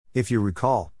If you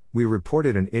recall, we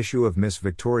reported an issue of Miss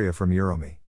Victoria from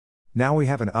Euromi. Now we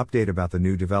have an update about the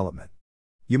new development.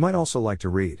 You might also like to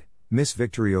read, Miss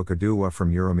Victoria Okaduwa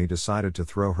from Euromi decided to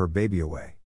throw her baby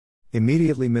away.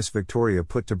 Immediately Miss Victoria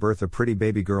put to birth a pretty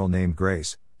baby girl named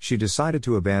Grace. She decided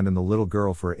to abandon the little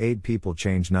girl for Aid People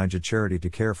Change Naija charity to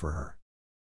care for her.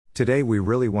 Today we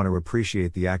really want to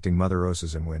appreciate the acting mother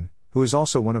Osazimwin, who is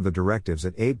also one of the directives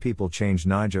at Aid People Change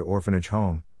Naija Orphanage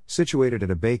Home, situated at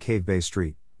Abay Cave Bay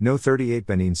Street, No 38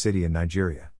 Benin City in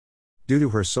Nigeria. Due to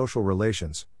her social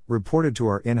relations, reported to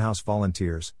our in-house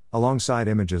volunteers, alongside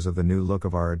images of the new look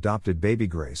of our adopted baby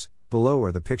Grace, below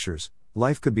are the pictures.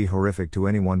 Life could be horrific to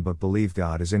anyone but believe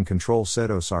God is in control, said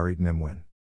Osarit Nimwin.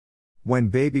 When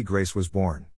baby Grace was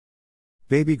born.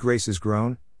 Baby Grace is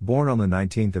grown, born on the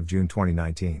 19th of June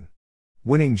 2019.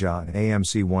 Winning Ja and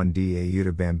AMC 1 Da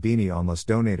Yuta Bambini Onless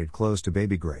donated clothes to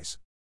baby Grace.